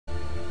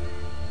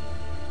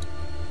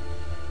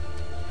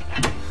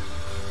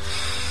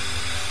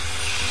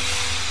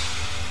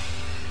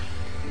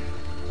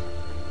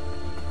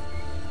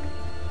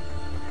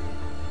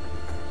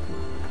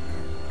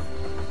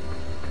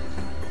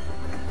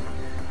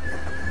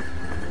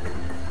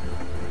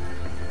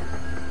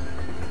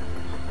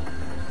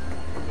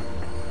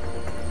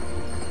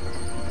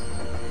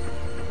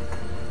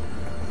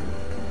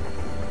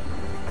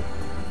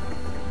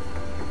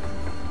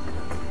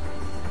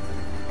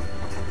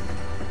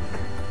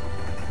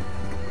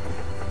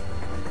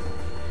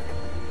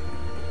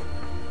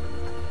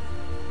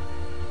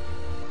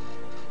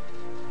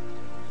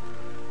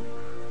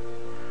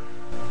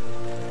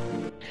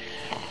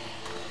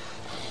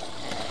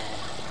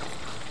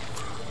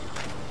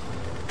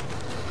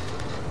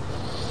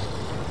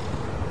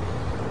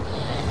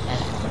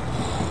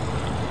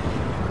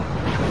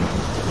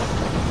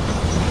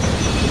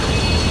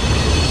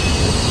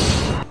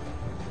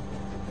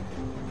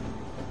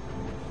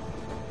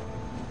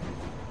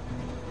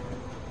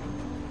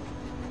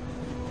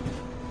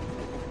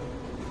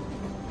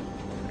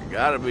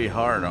Gotta be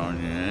hard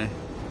on you, eh?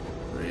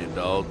 3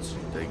 adults,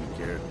 taking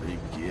care of 3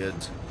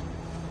 kids.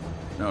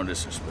 No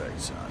disrespect,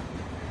 son.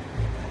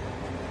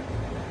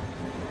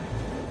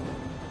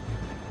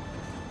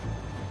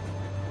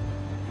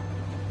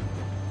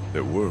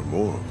 There were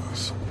more of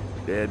us.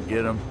 Dad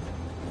get him?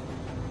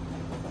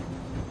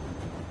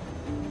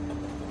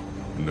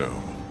 No.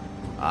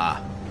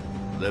 Ah,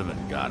 living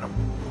got him.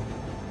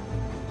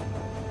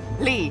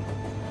 Lee!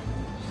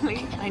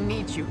 Lee, I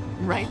need you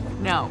right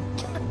now.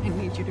 I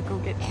need you to go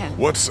get Ken.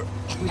 What's...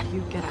 Would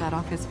you get that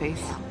off his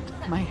face?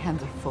 My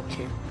hands are full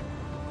here.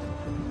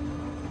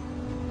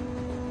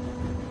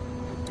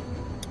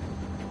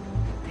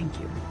 Thank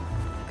you.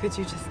 Could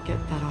you just get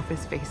that off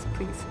his face,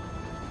 please?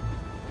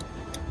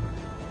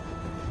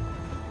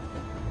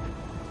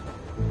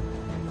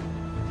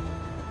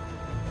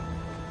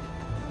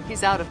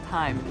 He's out of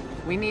time.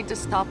 We need to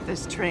stop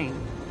this train.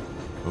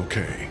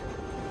 Okay.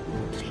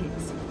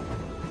 Please.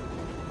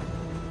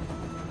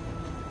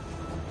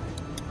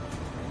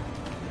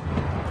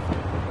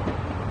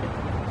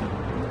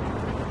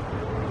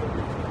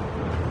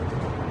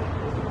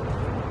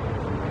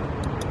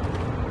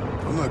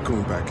 I'm not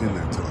going back in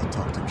there till I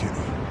talk to Kenny.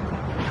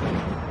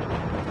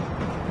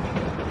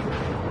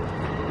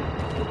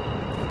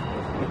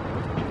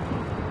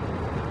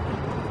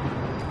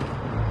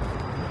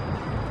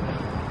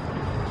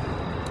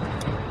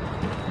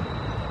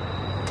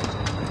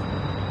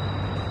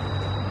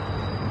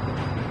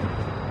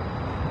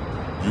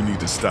 You need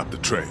to stop the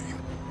train.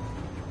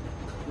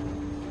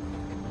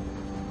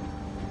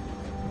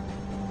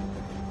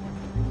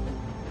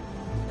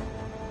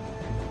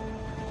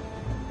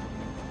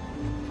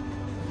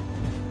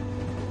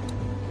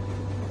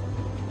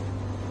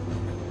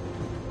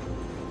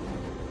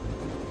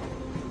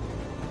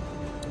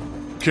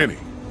 Kenny.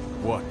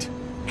 What?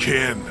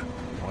 Ken.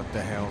 What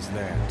the hell's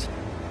that?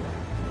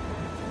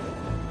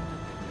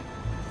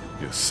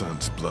 Your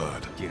son's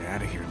blood. Get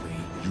out of here, Lee.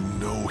 You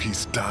know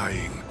he's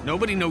dying.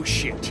 Nobody knows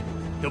shit.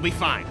 He'll be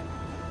fine.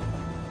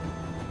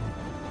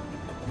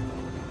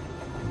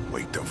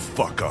 Wake the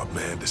fuck up,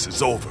 man. This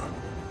is over.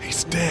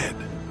 He's dead.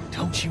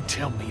 Don't you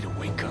tell me to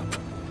wake up.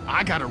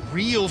 I got a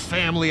real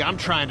family I'm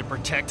trying to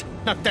protect,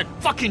 not that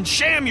fucking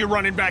sham you're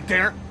running back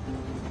there.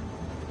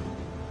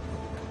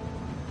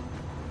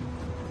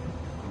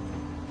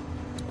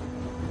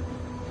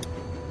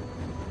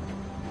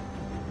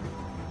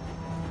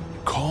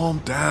 Calm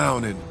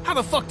down and... How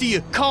the fuck do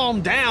you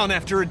calm down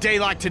after a day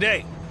like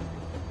today?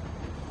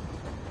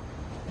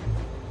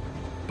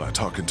 by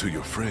talking to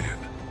your friend.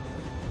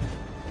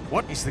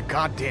 What is the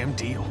goddamn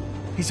deal?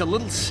 He's a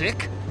little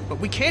sick, but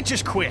we can't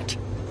just quit.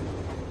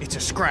 It's a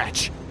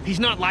scratch. He's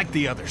not like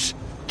the others.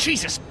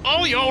 Jesus,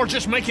 all y'all are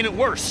just making it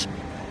worse.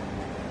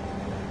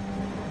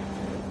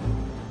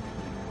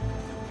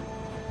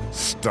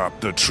 Stop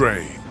the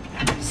train.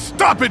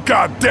 Stop it,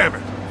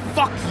 goddammit!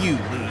 Fuck you,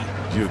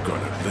 Lee. You're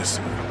gonna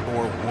listen.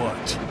 Or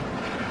what?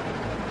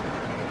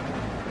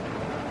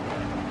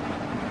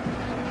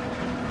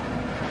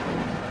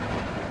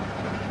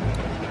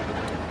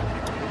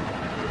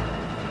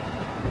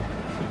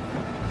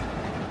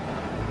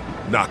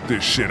 Knock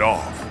this shit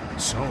off.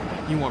 So,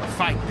 you want to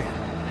fight then?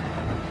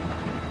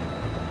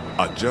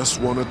 I just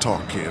want to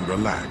talk, Ken.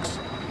 Relax.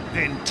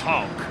 Then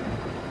talk.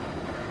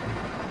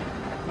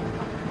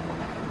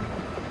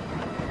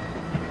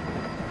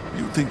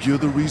 You think you're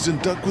the reason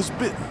Duck was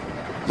bitten?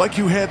 Like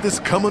you had this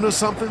coming or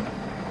something?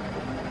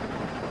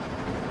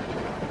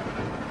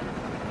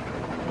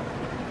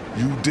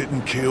 You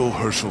didn't kill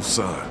Hershel's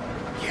son.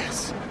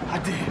 Yes, I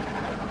did.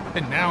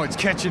 And now it's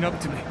catching up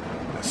to me.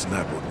 That's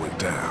not what went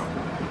down.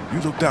 You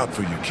looked out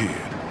for your kid.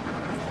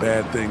 A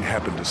bad thing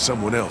happened to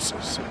someone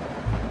else's.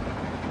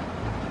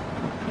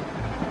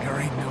 There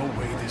ain't no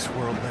way this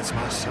world lets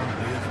my son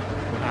live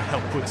when I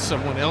help put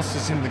someone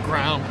else's in the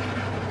ground.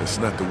 That's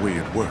not the way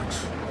it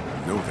works.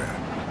 You know that.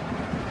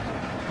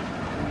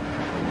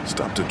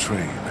 Stop the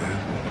train, man.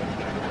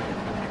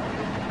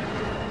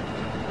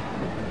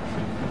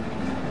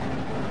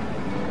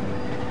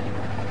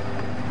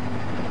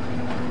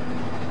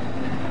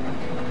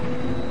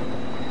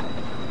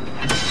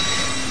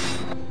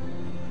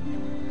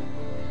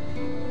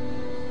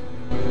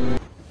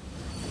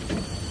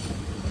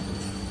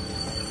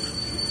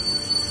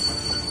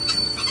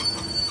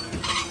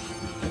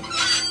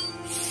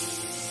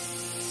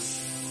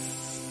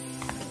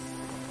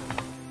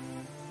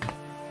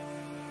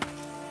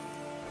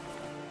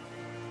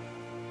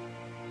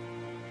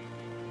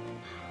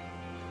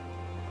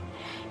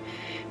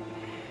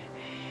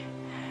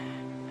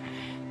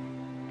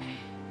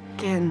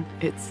 Again,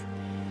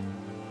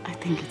 I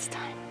think it's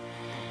time.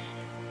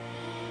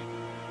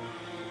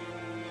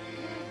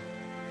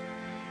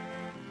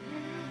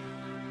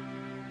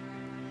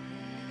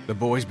 The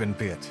boy's been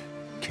bit,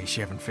 in case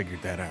you haven't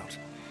figured that out.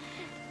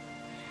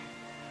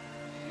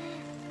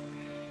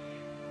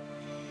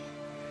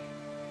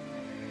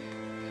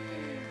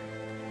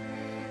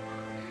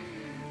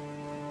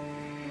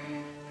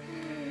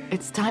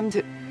 It's time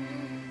to...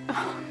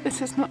 Oh,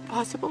 this is not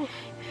possible.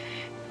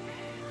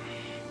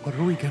 What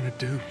are we gonna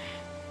do?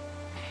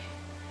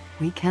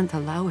 We can't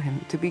allow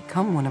him to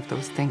become one of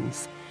those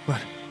things.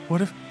 But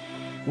what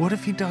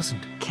if he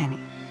doesn't? Kenny,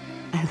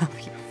 I love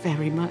you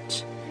very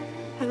much.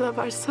 I love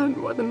our son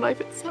more than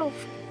life itself.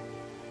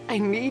 I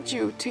need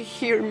you to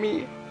hear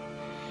me.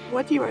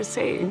 What you are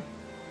saying,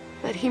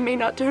 that he may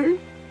not turn,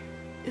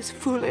 is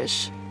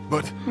foolish.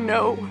 But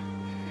No.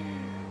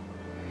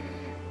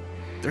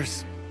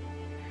 there's...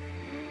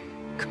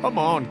 Come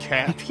on,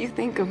 Kat. If you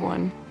think of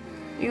one,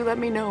 you let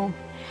me know.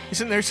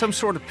 Isn't there some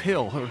sort of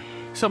pill or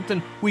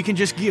something we can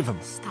just give him?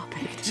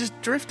 Stop it. Just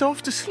drift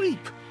off to sleep.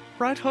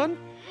 Right, hun?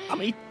 I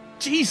mean,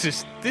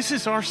 Jesus, this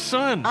is our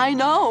son. I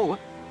know,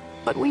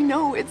 but we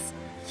know it's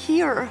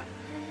here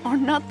or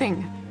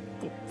nothing.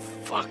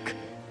 Fuck.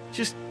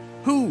 Just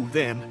who,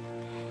 then?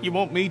 You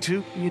want me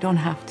to? You don't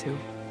have to.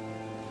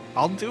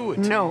 I'll do it.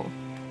 No,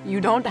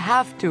 you don't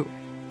have to.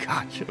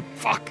 Gotcha.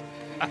 Fuck.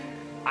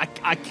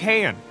 I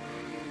can.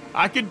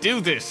 I can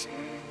do this.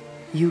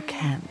 You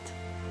can't.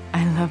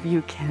 I love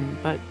you, Ken,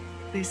 but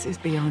this is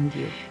beyond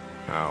you.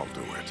 I'll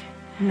do it.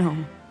 No,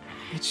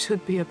 it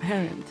should be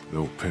apparent.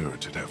 No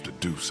parent should have to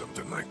do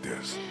something like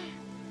this.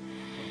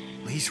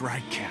 Lee's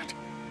right, Kat.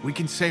 We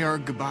can say our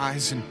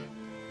goodbyes and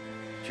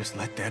just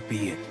let that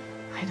be it.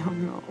 I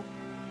don't know.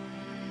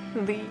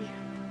 Lee,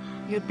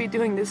 you'd be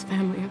doing this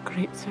family a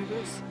great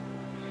service.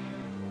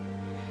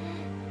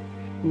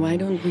 Why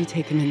don't we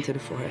take him into the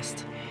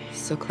forest,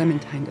 so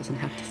Clementine doesn't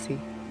have to see?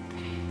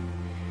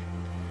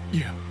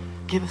 Yeah.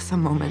 Give us a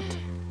moment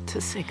to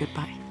say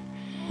goodbye.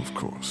 Of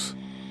course.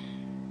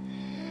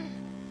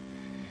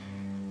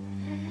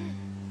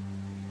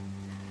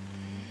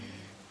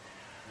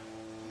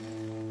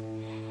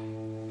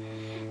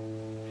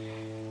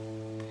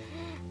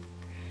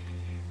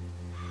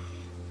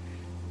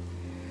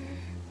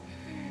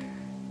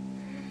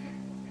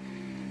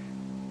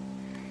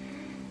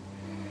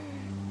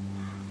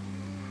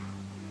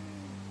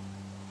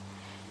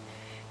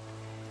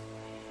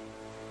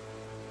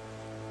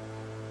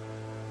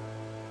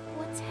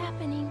 What's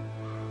happening?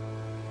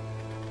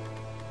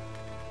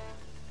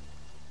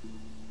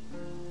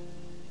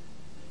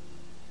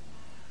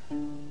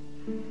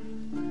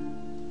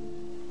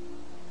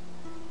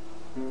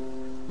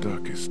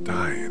 Duck is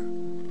dying.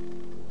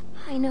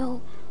 I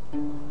know.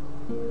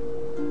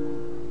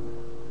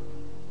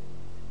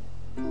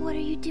 What are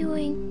you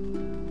doing?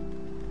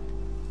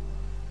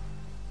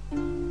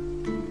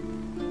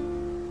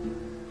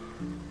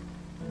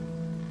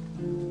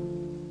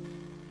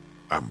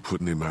 I'm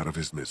putting him out of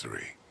his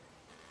misery.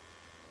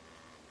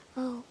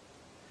 Oh,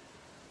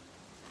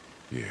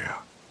 Yeah.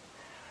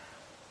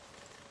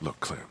 Look,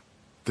 Clem,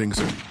 things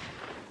are...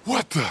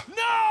 What the?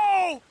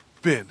 No!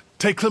 Ben,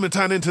 take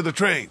Clementine into the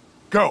train.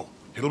 Go.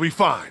 It'll be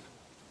fine.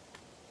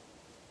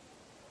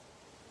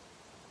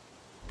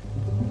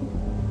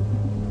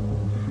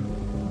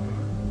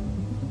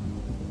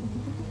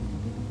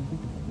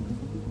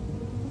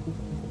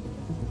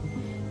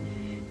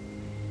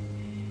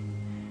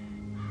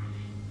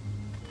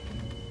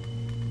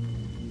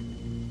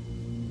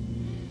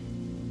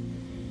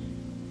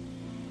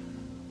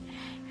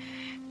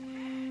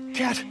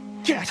 Kat!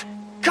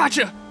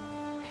 Gotcha!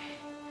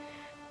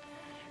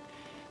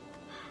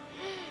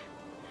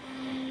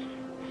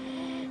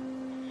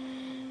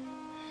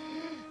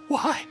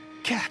 Why,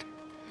 Kat?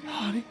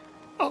 Honey?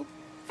 Oh,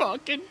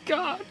 fucking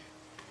God.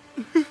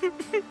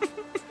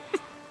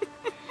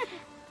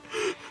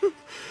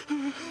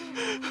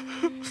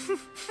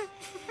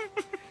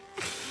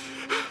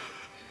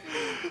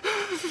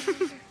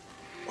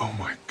 Oh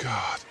my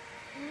God.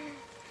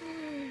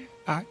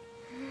 I...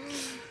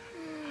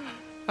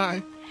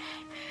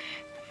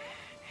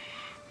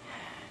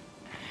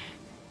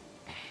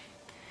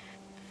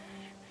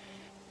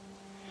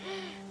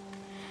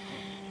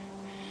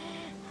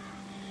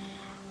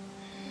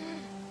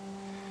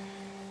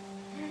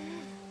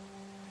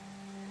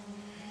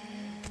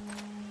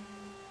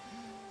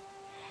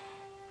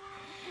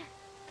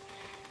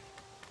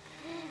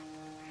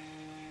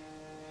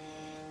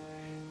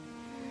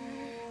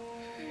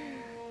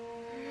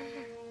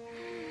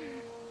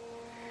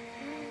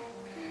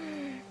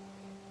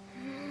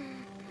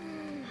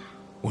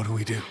 What do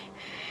we do?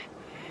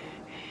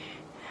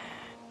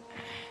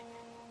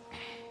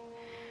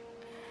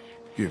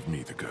 Give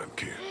me the gun,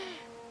 kid.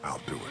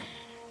 I'll do it.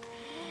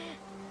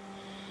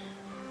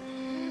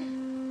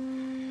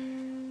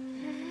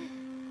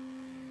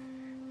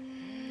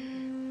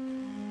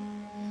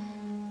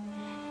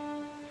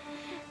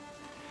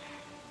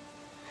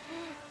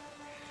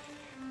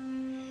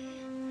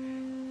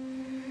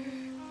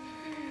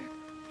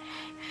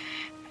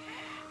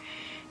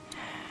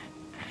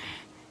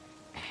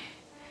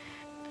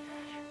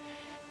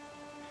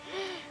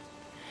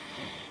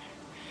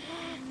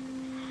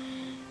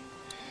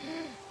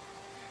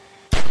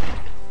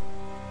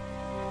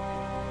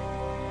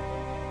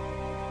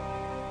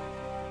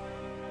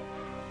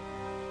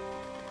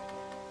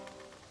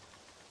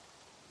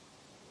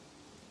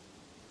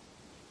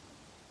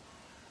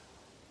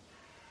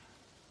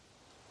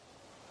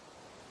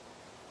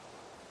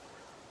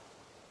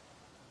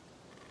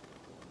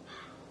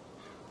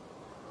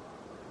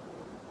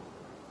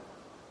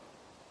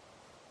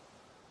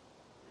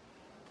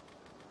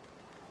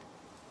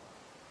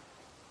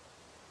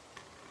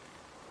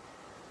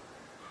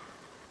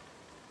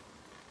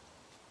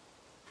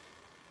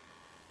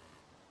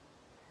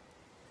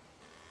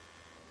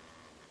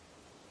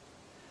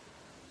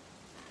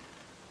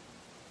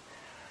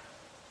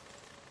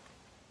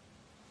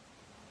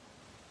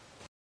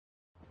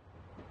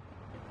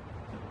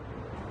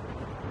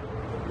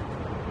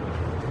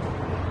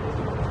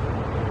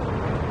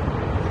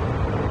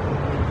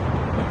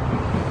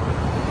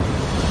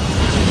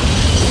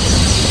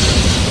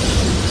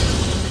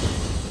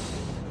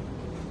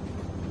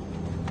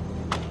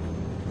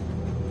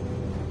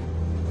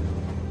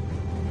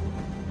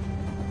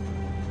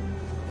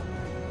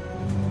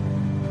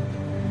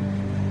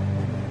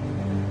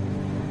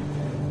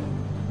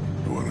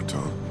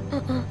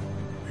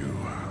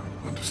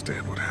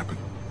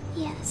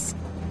 Yes,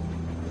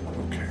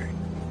 Okay.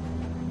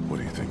 What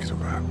are you thinking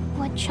about?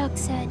 what Chuck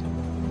said.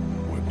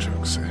 What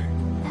Chuck say?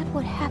 That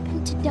what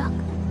happened to Duck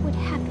would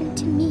happen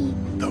to me.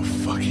 The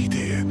fuck he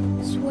did?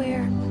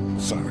 Swear.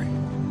 Sorry.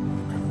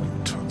 I'm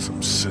gonna talk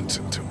some sense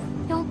into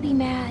him. Don't be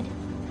mad.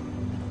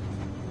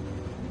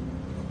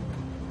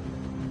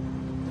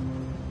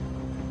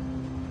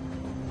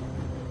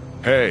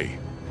 Hey!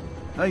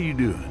 How you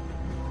doing?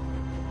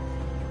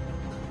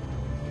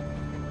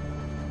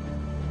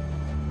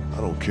 I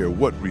don't care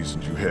what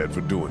reasons you had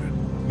for doing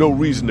it. No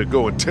reason to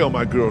go and tell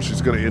my girl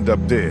she's gonna end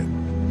up dead.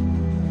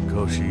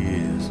 'Cause she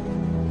is.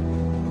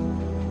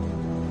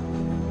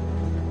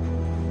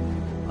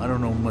 I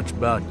don't know much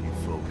about you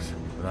folks,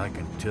 but I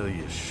can tell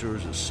you as sure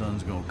as the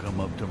sun's gonna come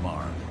up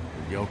tomorrow,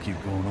 if y'all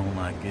keep going on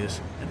like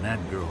this, and that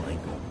girl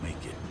ain't gonna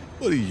make it.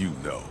 What do you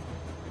know?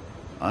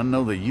 I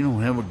know that you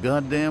don't have a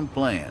goddamn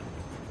plan.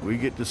 We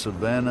get to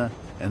Savannah,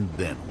 and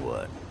then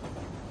what?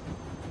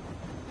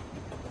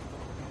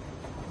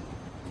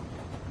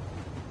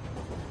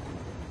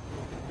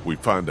 We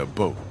find a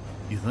boat.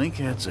 You think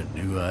that's a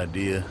new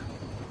idea?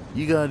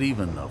 You got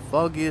even the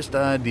foggiest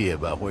idea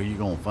about where you're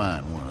gonna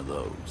find one of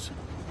those.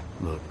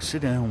 Look,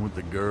 sit down with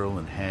the girl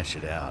and hash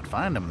it out.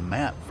 Find a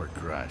map, for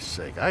Christ's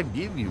sake. I'd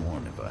give you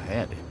one if I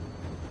had it.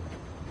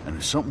 And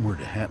if something were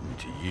to happen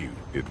to you,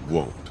 It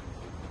won't.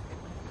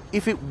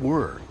 if it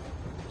were,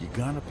 you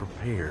gotta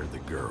prepare the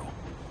girl.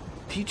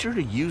 Teach her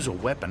to use a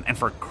weapon, and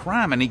for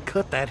crime, and he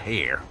cut that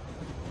hair.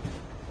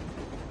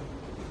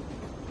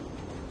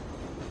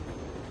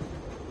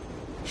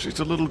 She's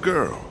a little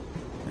girl.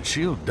 And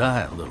she'll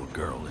die a little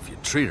girl if you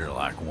treat her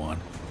like one.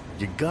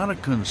 You gotta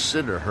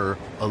consider her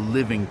a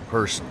living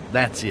person.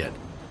 That's it.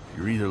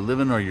 You're either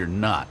living or you're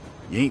not.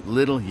 You ain't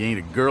little, you ain't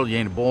a girl, you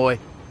ain't a boy.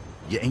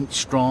 You ain't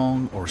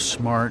strong or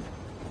smart.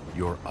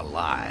 You're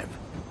alive.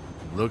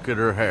 Look at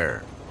her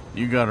hair.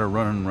 You got her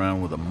running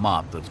around with a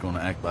mop that's gonna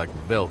act like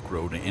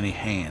Velcro to any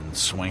hand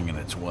swinging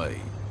its way.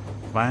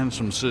 Find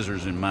some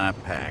scissors in my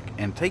pack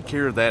and take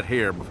care of that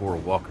hair before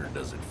Walker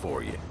does it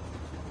for you.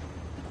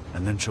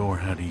 And then show her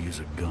how to use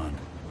a gun,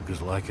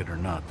 because like it or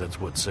not, that's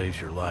what saves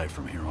your life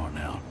from here on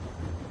out.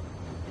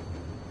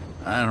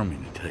 I don't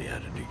mean to tell you how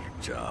to do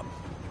your job,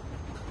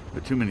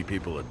 but too many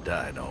people have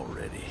died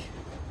already.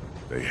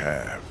 They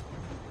have.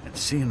 And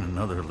seeing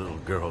another little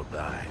girl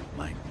die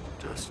might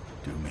just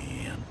do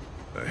me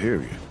in. I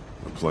hear you.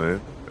 A plan,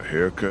 a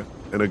haircut,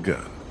 and a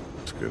gun.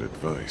 It's good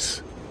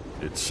advice.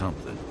 It's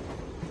something.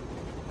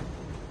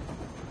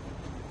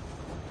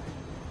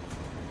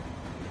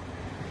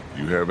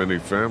 You have any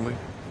family?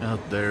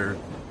 Out there,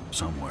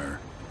 somewhere.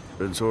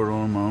 Been sort of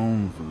on my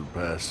own for the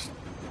past,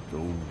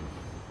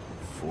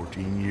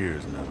 14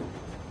 years now.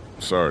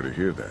 Sorry to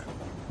hear that.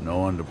 No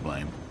one to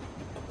blame.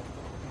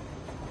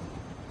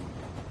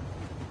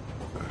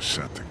 I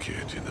shot the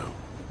kid, you know.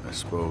 I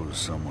suppose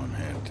someone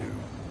had to.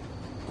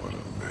 What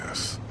a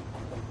mess.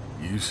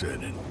 You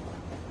said it.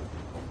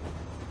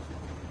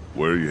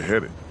 Where are you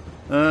headed?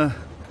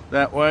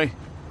 That way?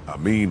 I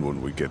mean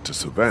when we get to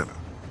Savannah.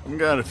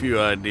 Got a few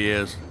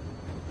ideas.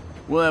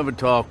 We'll have a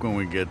talk when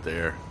we get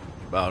there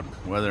about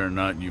whether or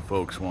not you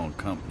folks want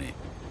company.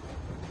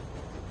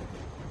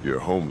 You're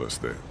homeless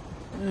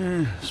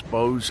then.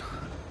 Suppose.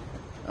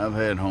 I've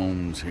had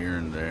homes here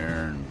and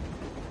there, and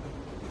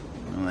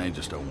well, they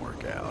just don't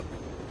work out.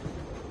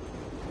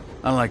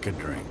 I like a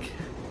drink,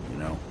 you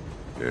know?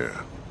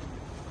 Yeah.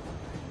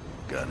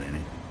 Got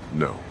any?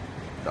 No.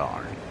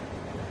 Darn.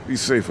 Be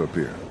safe up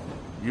here.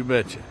 You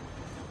betcha.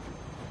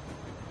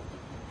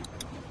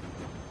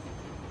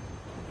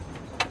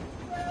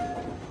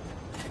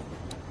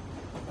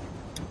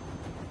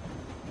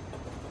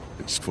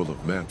 It's full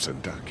of maps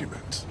and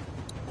documents.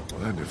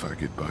 Mind if I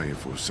get by you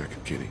for a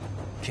second, Kitty?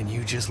 Can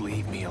you just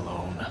leave me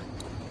alone?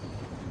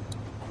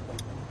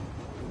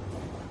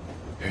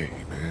 Hey,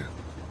 man.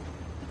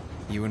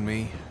 You and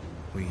me,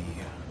 oh,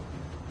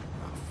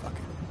 fuck it.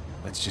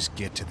 Let's just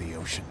get to the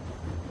ocean.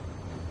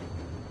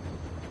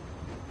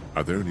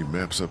 Are there any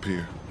maps up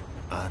here?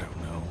 I don't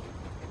know.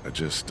 I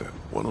just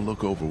want to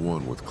look over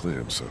one with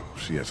Clem so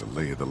she has a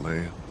lay of the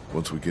land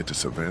once we get to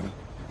Savannah.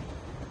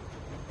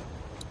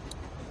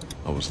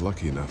 I was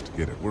lucky enough to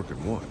get it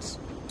working once.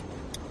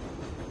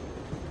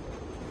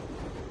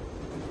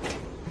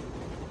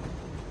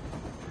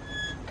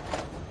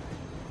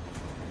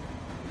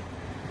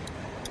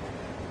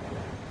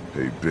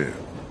 Hey, Ben.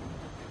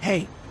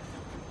 Hey,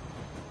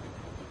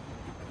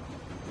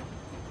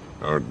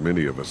 Aren't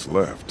many of us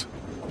left.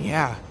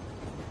 Yeah.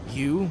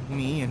 You,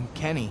 me, and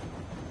Kenny.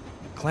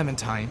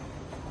 Clementine.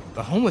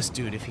 The homeless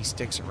dude if he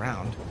sticks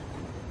around.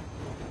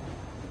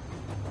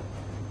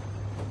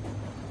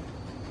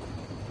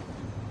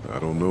 I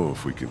don't know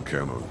if we can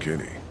count on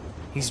Kenny.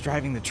 He's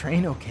driving the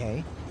train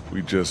okay.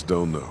 We just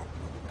don't know.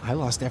 I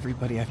lost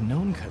everybody I've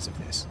known because of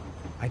this.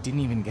 I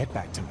didn't even get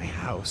back to my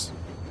house.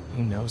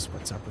 Who knows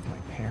what's up with my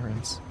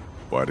parents?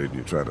 Why didn't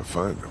you try to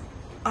find them?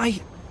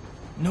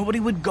 Nobody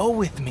would go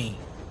with me.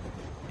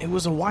 It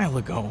was a while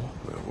ago,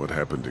 What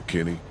happened to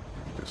Kenny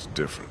is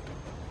different.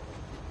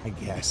 I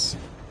guess.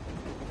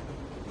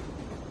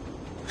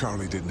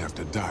 Carly didn't have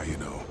to die, you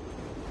know.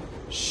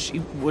 She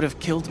would have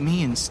killed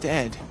me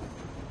instead.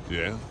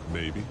 Yeah,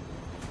 maybe.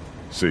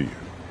 See you.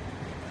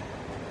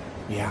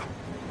 Yeah.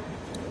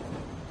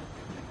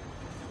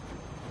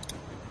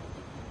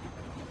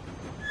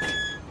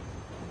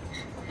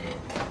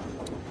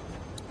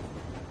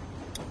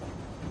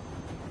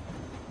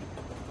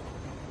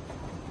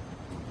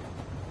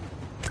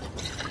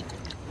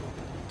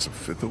 It's a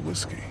fifth of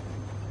whiskey.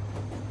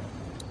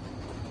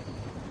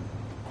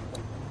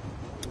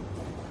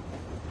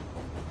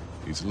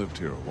 He's lived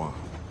here a while.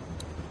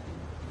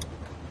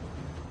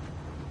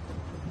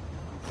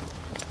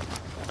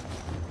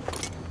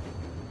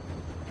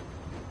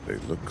 They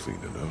look clean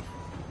enough.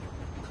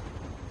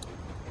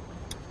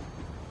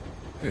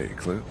 Hey,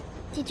 Clint.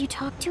 Did you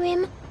talk to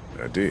him?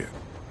 I did.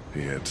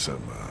 He had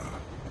some,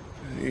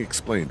 he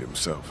explained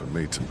himself and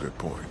made some good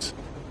points.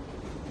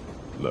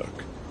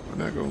 Look,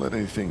 we're not gonna let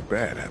anything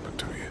bad happen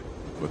to you,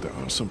 but there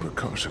are some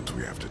precautions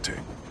we have to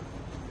take.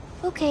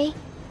 Okay.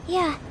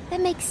 Yeah,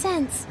 that makes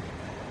sense.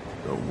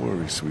 Don't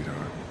worry,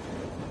 sweetheart.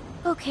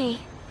 Okay.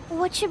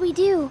 What should we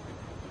do?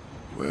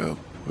 Well,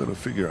 we're gonna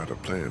figure out a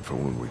plan for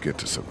when we get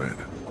to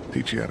Savannah.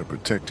 Teach you how to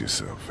protect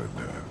yourself and,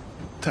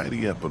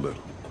 tidy up a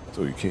little,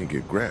 so you can't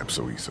get grabbed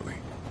so easily.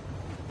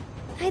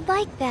 I'd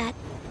like that.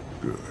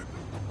 Good.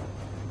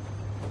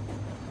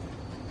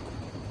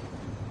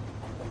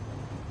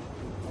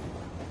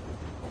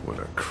 What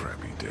a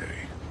crappy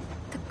day.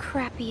 The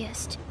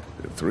crappiest.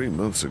 If 3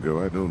 months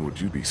ago I'd known what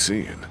you'd be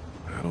seeing,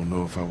 I don't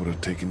know if I would have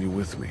taken you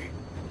with me.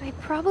 I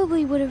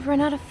probably would have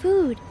run out of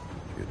food.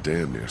 You're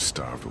damn near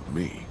starved with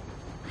me.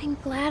 I'm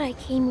glad I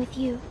came with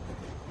you.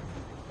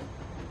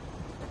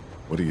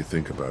 What do you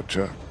think about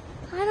Chuck?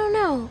 I don't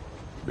know.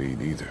 Me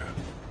neither.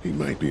 He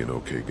might be an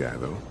okay guy,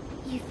 though.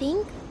 You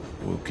think?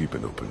 We'll keep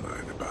an open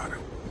mind about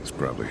him. He's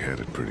probably had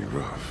it pretty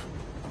rough.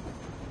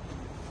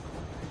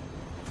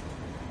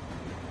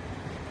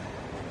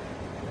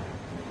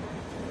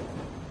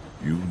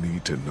 You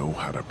need to know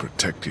how to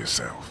protect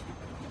yourself.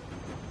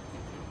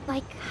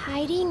 Like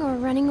hiding or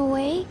running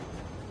away?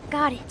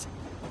 Got it.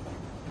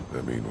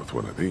 I mean, with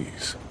one of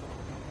these.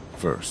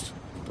 First,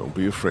 don't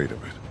be afraid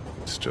of it.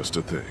 It's just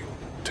a thing.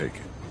 Take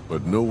it.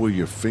 But know where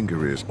your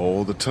finger is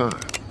all the time.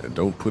 And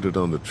don't put it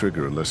on the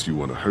trigger unless you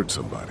want to hurt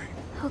somebody.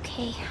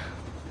 Okay.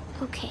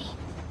 Okay.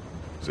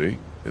 See?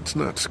 It's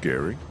not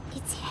scary.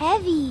 It's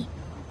heavy.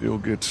 You'll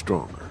get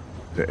stronger.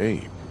 To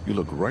aim, you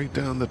look right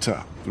down the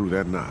top, through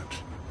that notch.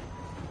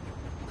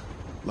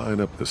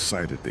 Line up the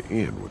sight at the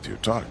end with your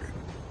target.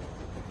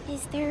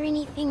 Is there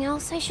anything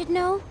else I should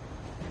know?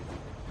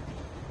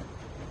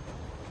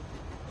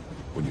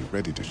 When you're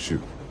ready to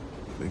shoot,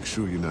 make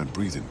sure you're not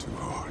breathing too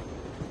hard.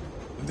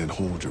 And then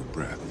hold your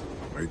breath,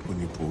 right when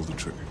you pull the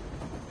trigger.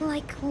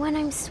 Like when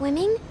I'm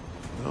swimming?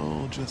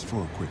 No, just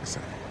for a quick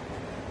second.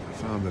 I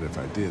found that if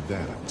I did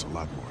that, I was a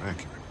lot more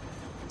accurate.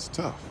 It's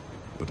tough,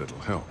 but it'll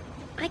help.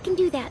 I can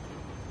do that.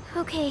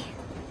 Okay.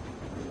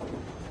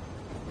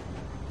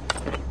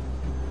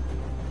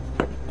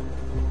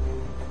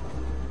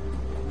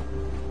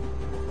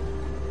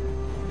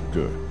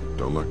 Good.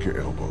 Don't lock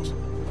your elbows.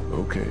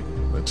 Okay,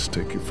 let's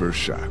take your first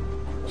shot.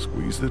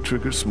 Squeeze the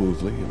trigger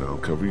smoothly, and I'll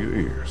cover your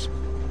ears.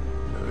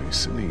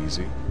 Nice and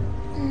easy.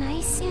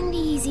 Nice and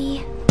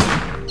easy.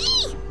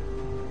 Eee!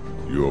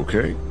 You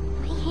okay?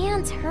 My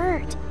hands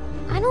hurt.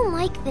 I don't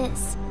like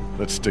this.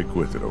 Let's stick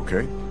with it,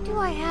 okay? Do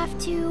I have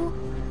to?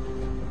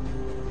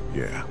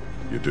 Yeah,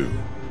 you do.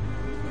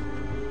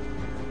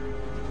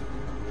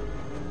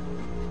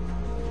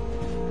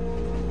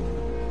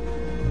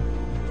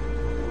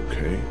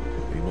 Okay,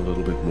 aim a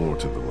little bit more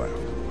to the left.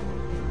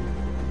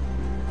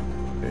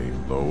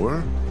 Aim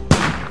lower.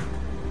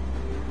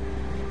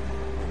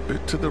 A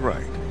bit to the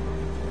right.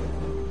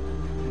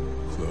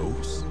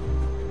 Close.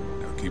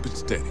 Now keep it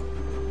steady.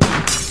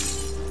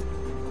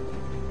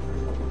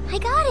 I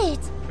got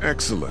it!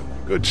 Excellent.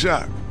 Good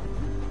shot.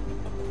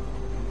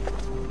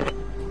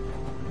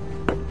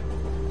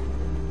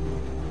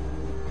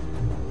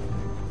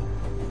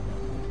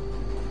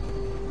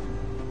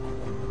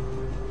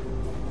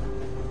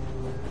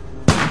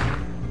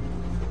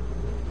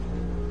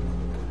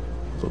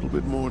 A little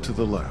bit more to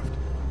the left.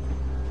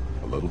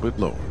 A little bit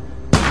lower.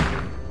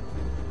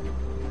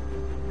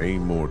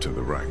 Aim more to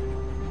the right.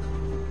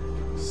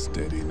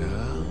 Steady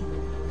now.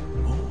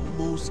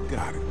 Almost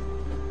got it.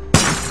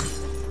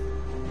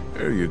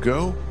 There you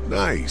go.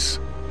 Nice.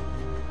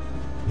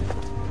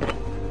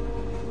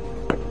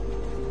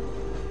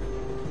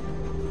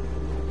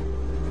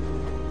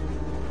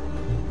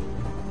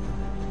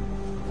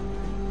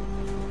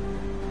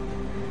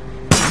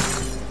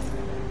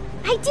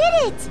 I did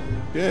it!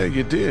 Yeah,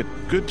 you did.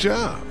 Good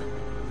job.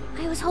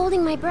 I was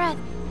holding my breath,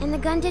 and the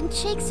gun didn't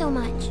shake so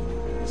much.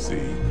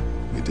 See,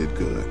 you did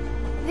good.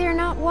 They're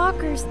not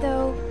walkers,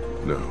 though.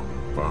 No,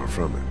 far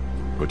from it.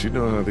 But you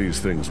know how these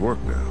things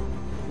work now.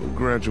 We'll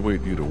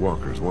graduate you to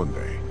walkers one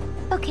day.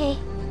 Okay,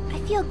 I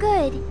feel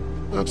good.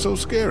 Not so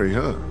scary,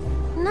 huh?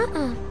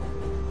 Nuh-uh.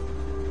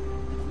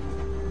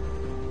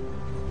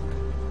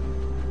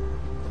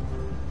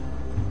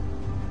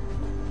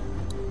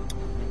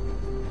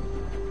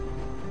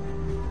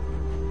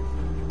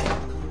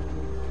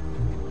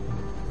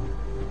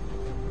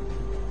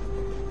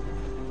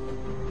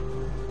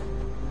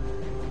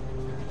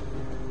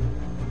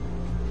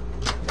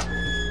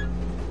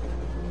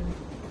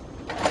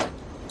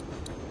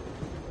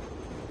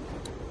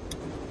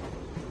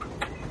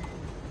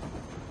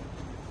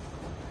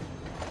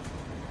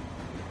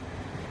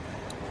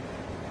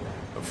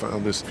 I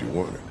found this if you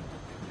want it.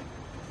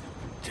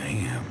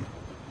 Damn.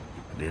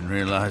 Didn't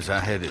realize I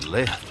had it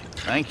left.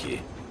 Thank you.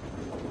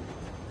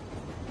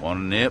 Want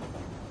a nip?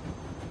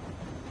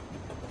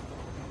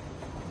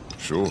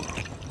 Sure.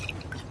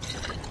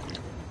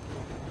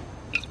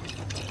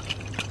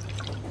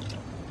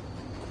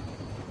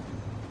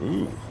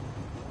 Ooh,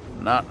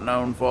 Not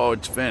known for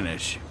its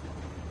finish.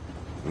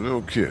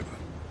 no kidding.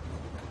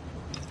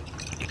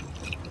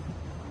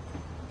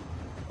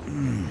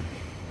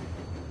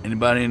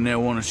 Anybody in there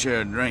want to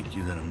share a drink,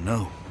 you let them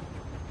know.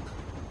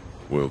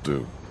 Will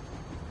do.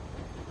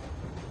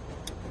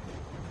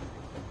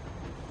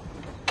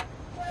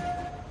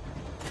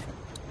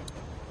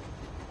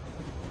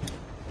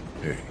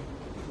 Hey,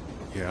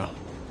 Yeah?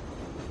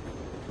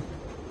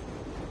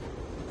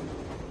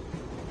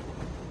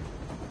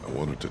 I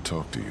wanted to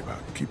talk to you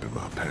about keeping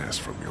my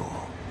past from you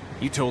all.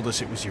 You told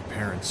us it was your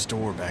parents'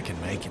 store back in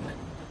Macon.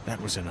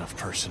 That was enough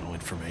personal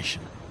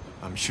information.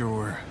 I'm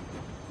sure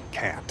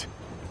Kat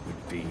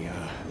would be,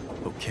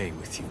 okay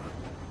with you.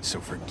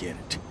 So forget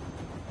it.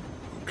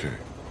 Okay.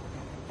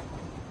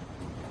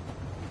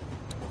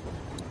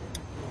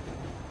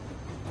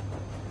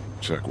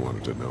 Chuck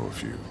wanted to know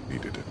if you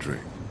needed a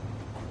drink.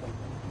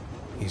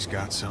 He's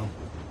got some?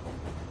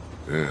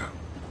 Yeah.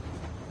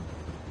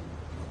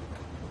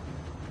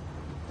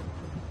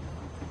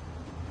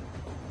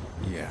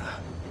 Yeah,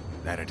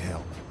 that'd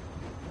help.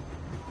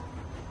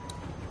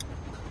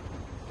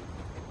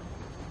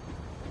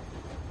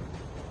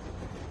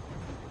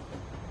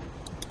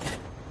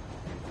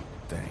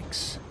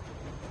 Thanks.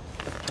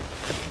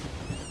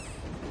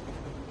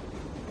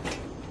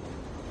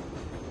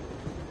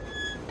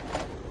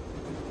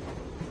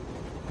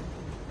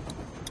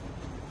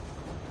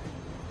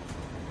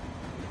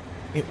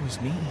 It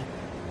was me.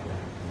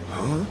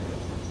 Huh?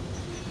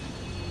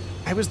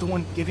 I was the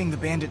one giving the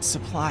bandits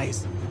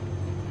supplies.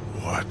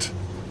 What?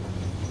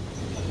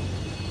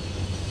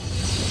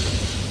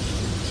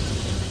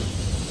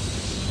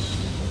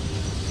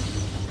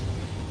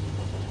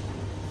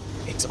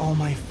 It's all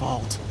my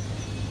fault.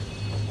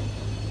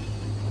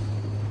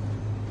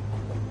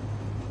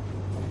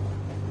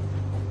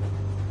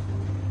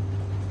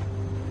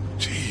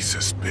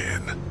 Jesus,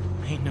 Ben.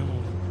 I know.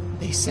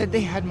 They said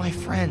they had my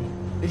friend,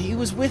 that he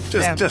was with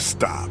them. Just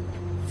stop.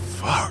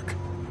 Fuck.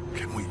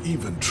 Can we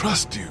even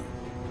trust you?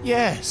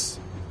 Yes.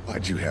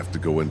 Why'd you have to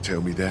go and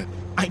tell me that?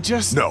 I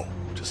just... No,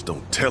 just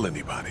don't tell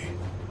anybody.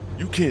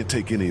 You can't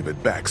take any of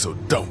it back, so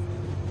don't.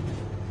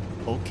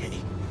 Okay.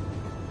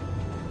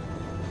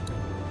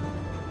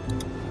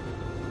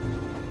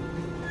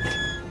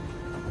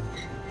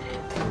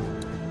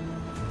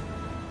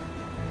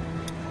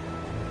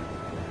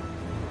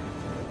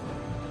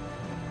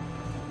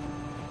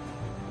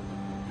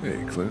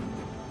 Hey, Clint.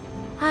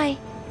 Hi.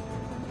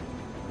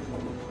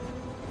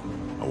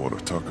 I want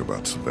to talk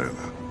about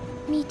Savannah.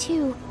 Me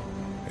too.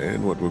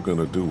 And what we're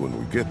gonna do when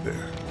we get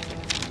there.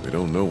 We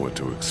don't know what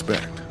to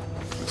expect.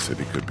 The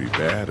city could be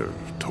bad or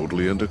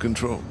totally under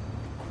control.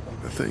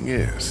 The thing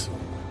is,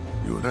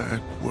 you and I,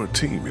 we're a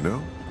team, you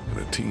know? And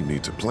a team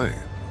needs a plan.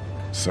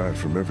 Aside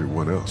from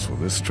everyone else,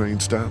 when this train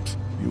stops,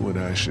 you and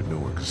I should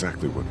know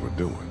exactly what we're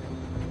doing.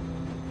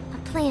 A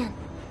plan.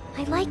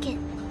 I like it.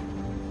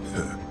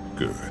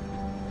 Good.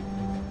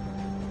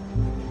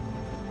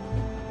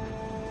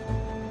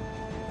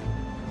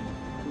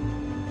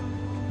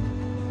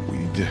 We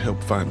need to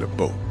help find a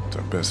boat. It's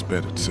our best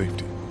bet at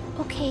safety.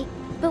 Okay,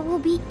 but we'll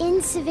be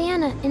in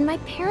Savannah, and my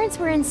parents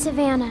were in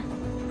Savannah.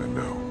 I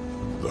know.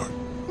 Look,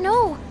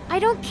 No, I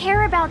don't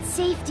care about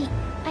safety.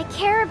 I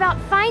care about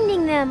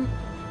finding them.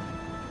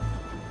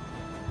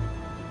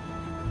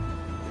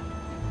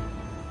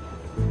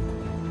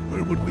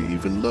 where would we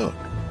even look?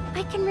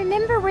 I can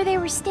remember where they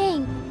were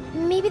staying.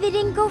 Maybe they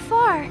didn't go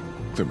far.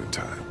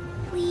 Clementine.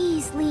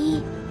 Please,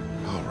 Lee.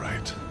 All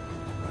right.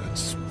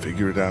 Let's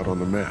figure it out on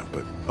the map,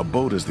 but a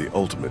boat is the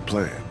ultimate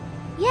plan.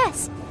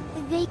 Yes,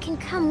 they can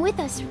come with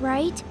us,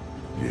 right?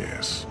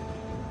 Yes.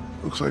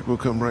 Looks like we'll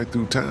come right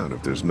through town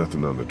if there's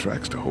nothing on the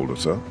tracks to hold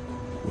us up.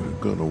 We're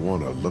gonna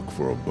want to look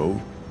for a boat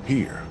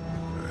here,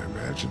 I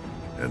imagine.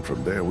 And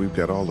from there, we've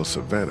got all of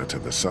Savannah to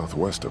the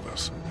southwest of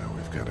us. Now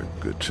we've got a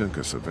good chunk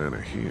of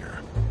Savannah here.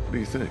 What do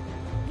you think?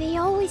 They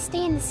always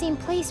stay in the same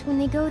place when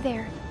they go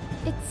there.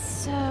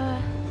 It's,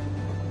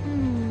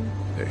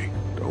 Hey,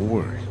 don't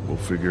worry. We'll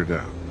figure it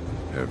out.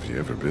 Have you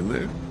ever been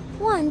there?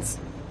 once.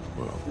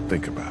 Well,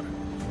 think about it.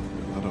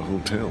 There are a lot of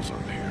hotels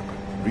on here,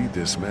 but read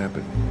this map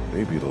and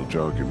maybe it'll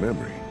jog your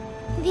memory.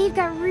 They've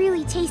got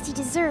really tasty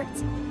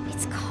desserts.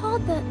 It's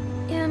called the,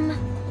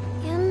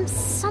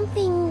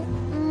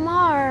 something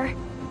Mar.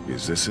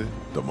 Is this it?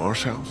 The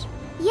Marsh House?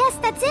 Yes,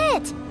 that's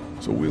it!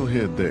 So we'll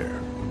head there.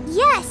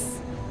 Yes!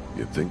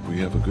 You think we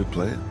have a good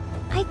plan?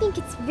 I think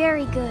it's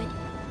very good.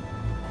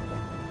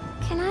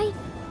 Can I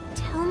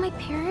tell my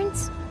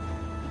parents?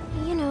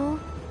 You know.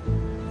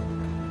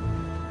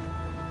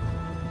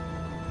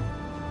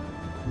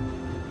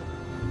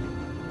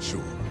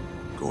 Sure.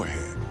 Go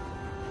ahead.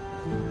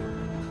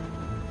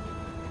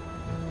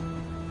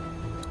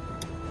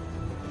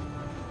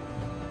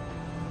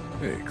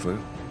 Hey,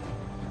 Clint.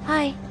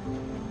 Hi.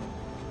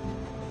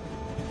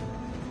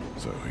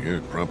 So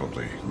you're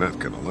probably not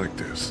gonna like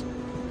this.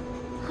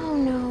 Oh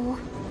no.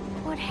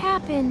 What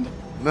happened?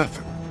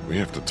 Nothing. We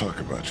have to talk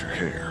about your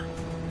hair.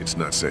 It's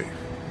not safe.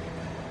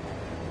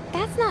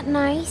 That's not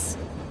nice.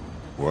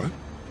 What?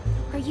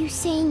 Are you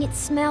saying it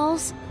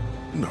smells?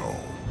 No.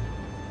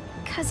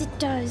 'Cause it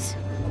does.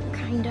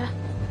 Kinda.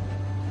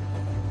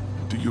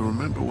 Do you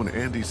remember when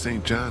Andy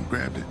St. John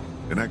grabbed it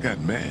and I got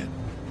mad?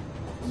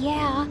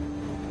 Yeah.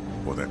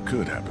 Well, that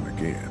could happen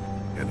again.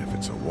 And if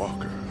it's a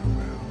walker,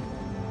 well,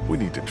 we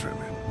need to trim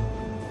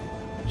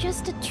it.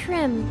 Just a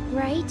trim,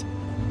 right?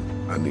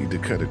 I need to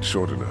cut it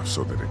short enough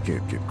so that it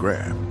can't get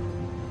grabbed.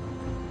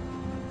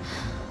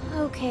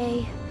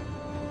 Okay.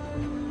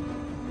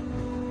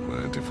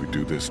 Mind if we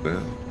do this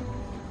now?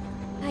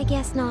 I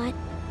guess not.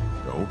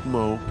 Don't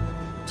mope.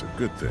 It's a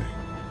good thing.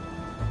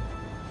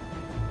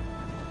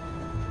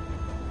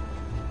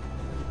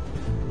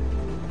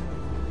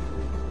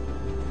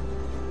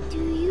 Do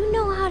you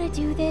know how to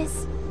do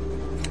this?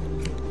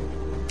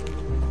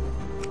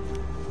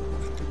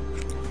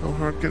 How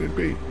hard can it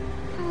be?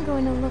 I'm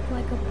going to look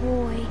like a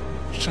boy.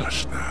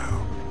 Shush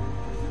now.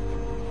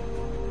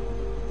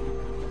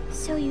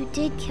 So you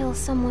did kill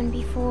someone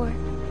before.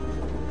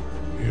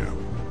 Yeah,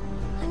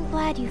 I'm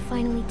glad you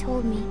finally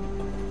told me.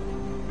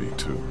 me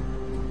too.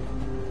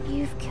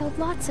 You've killed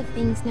lots of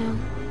things now.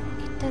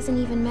 It doesn't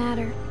even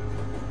matter.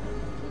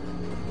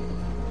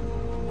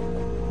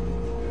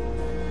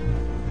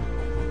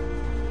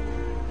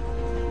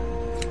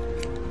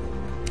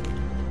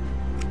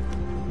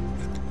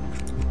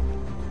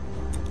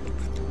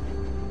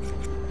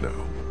 No,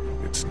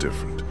 it's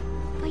different.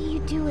 But you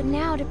do it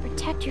now to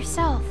protect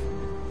yourself.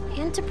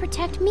 And to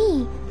protect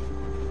me.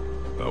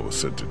 I was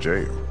sent to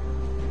jail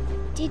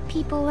Did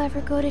people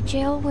ever go to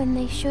jail when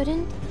they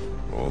shouldn't?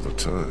 all the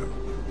time.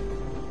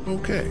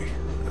 Okay,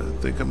 I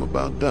think I'm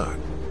about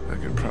done. I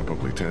can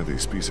probably tie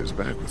these pieces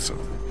back with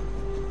something.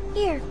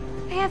 Here,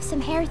 I have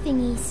some hair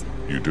thingies.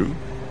 You do?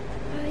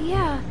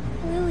 Yeah.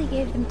 Lily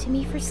gave them to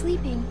me for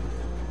sleeping.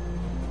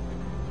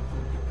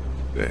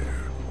 There,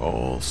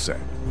 all set.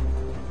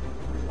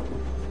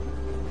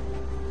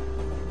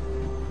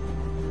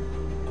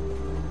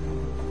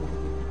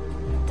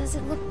 Does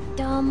it look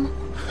dumb?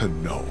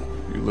 No,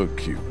 you look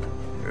cute,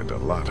 and a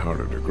lot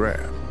harder to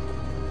grab.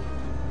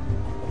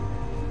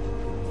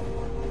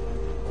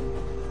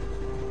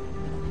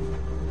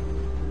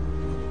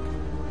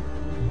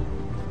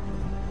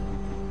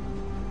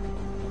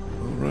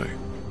 All right.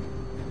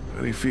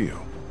 How do you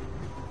feel?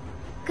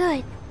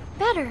 Good.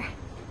 Better.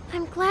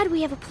 I'm glad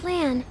we have a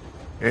plan.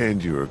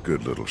 And you're a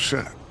good little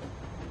shot.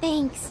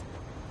 Thanks.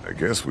 I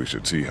guess we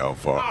should see how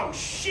far. Oh,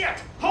 shit!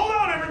 Hold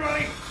on,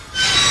 everybody!